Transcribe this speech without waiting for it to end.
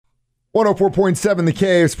104.7 The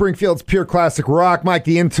Cave, Springfield's Pure Classic Rock. Mike,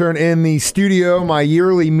 the intern, in the studio. My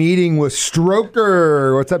yearly meeting with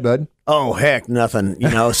Stroker. What's up, bud? Oh, heck, nothing.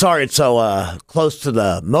 Sorry it's so close to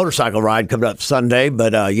the motorcycle ride coming up Sunday,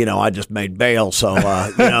 but, I just made bail, so,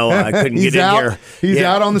 I couldn't get in here. He's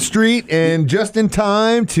out on the street and just in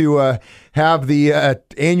time to have the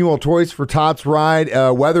annual Toys for Tots ride.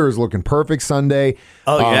 Weather is looking perfect Sunday.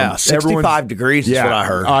 Oh, yeah. 65 degrees is what I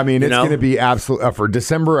heard. I mean, it's going to be absolute for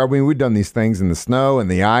December. I mean, we've done these things in the snow and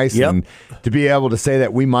the ice. Yep. And to be able to say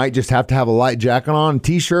that we might just have to have a light jacket on,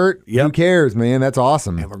 T-shirt, who cares, man? That's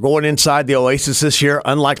awesome. And we're going inside the Oasis this year,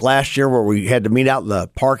 unlike last year where we had to meet out in the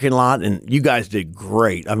parking lot, and you guys did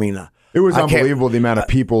great. I mean, it was unbelievable the amount of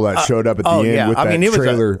people that showed up at the end with that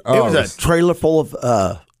trailer. It was a trailer full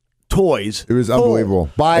of toys. It was unbelievable.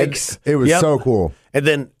 Bikes. It was so cool. And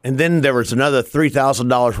then there was another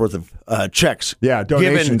 $3,000 worth of checks. Yeah,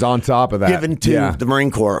 donations on top of that. Given to the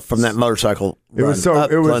Marine Corps from that motorcycle run up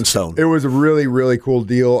Glenstone. It was a really, really cool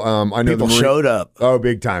deal. I know people showed up. Oh,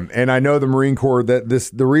 big time. And I know the Marine Corps,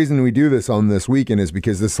 the reason we do this on this weekend is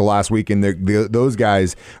because this is the last weekend. Those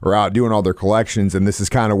guys are out doing all their collections, and this is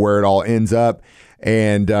kind of where it all ends up.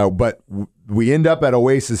 And but we end up at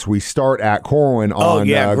Oasis. We start at Corwin on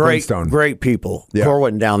Glenstone. Great people. Yeah.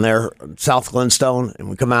 Corwin down there, South Glenstone, and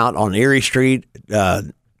we come out on Erie Street,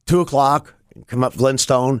 2:00. Come up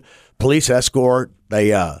Glenstone, police escort. They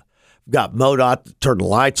got MoDOT to turn the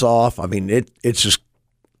lights off. I mean, it's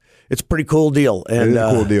a pretty cool deal. And, it is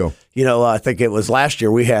a cool deal. I think it was last year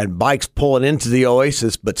we had bikes pulling into the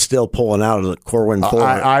Oasis, but still pulling out of the Corwin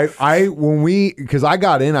floor. Because I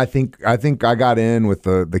got in, I think I got in with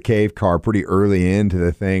the cave car pretty early into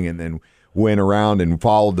the thing, and then went around and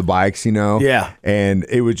followed the bikes, Yeah. And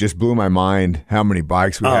it was just blew my mind how many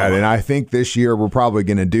bikes we had. And I think this year we're probably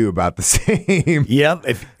going to do about the same. Yep.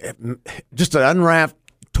 If just an unwrapped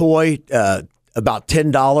toy, about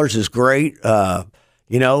 $10 is great. And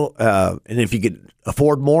if you could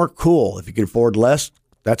afford more, cool. If you can afford less,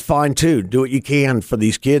 that's fine too. Do what you can for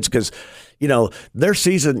these kids because, their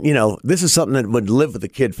season, this is something that would live with the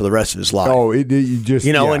kid for the rest of his life. Oh, he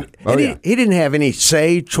didn't have any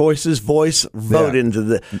say, choices, voice, vote into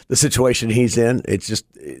the situation he's in. It's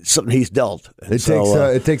something he's dealt.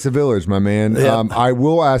 It takes a village, my man. Yeah. I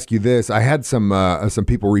will ask you this. I had some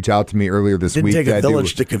people reach out to me earlier this week. Didn't take a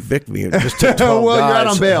village to convict me. It just took 12 well, guys. you're out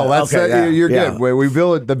on bail. You're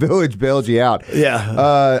good. The village bailed you out.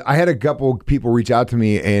 Yeah. I had a couple people reach out to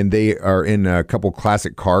me, and they are in a couple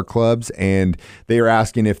classic car clubs, and they are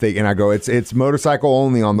asking if they, and I go, it's motorcycle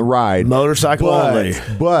only on the ride. Motorcycle only.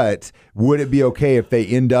 But would it be okay if they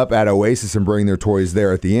end up at Oasis and bring their toys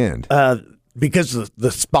there at the end? Because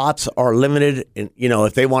the spots are limited, and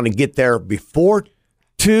if they want to get there before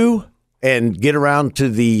 2 and get around to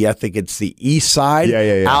I think it's the east side,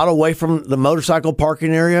 out away from the motorcycle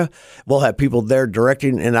parking area, we'll have people there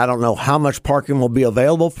directing, and I don't know how much parking will be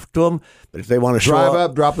available to them, but if they want to drive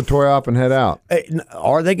up, drop the toy off, and head out.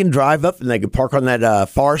 Or they can drive up and they can park on that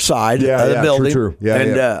far side of the building true.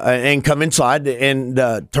 And come inside and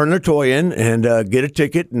turn their toy in and get a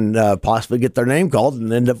ticket and possibly get their name called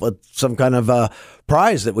and end up with some kind of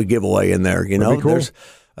prize that we give away in there. That'd be cool.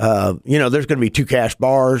 There's going to be 2 cash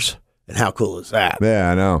bars. And how cool is that?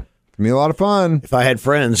 Yeah, I know. It's going to be a lot of fun. If I had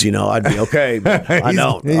friends, I'd be okay. But I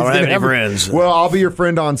don't. I don't have any friends. Well, I'll be your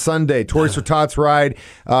friend on Sunday. Toys for Tots ride.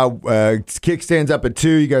 Kickstands up at 2.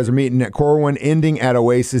 You guys are meeting at Corwin, ending at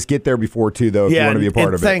Oasis. Get there before 2, though, if you want to be a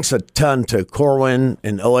part of it. Thanks a ton to Corwin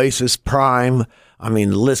and Oasis Prime. I mean,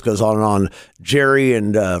 the list goes on and on. Jerry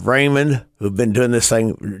and Raymond, who've been doing this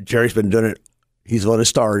thing. Jerry's been doing it. He's the one who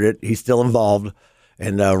started it. He's still involved.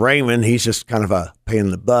 And Raymond, he's just kind of a pain in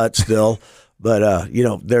the butt still. But,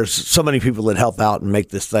 there's so many people that help out and make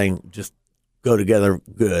this thing just go together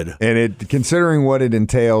good. And considering what it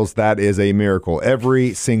entails, that is a miracle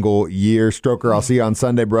every single year. Stroker, I'll see you on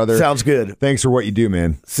Sunday, brother. Sounds good. Thanks for what you do,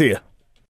 man. See ya.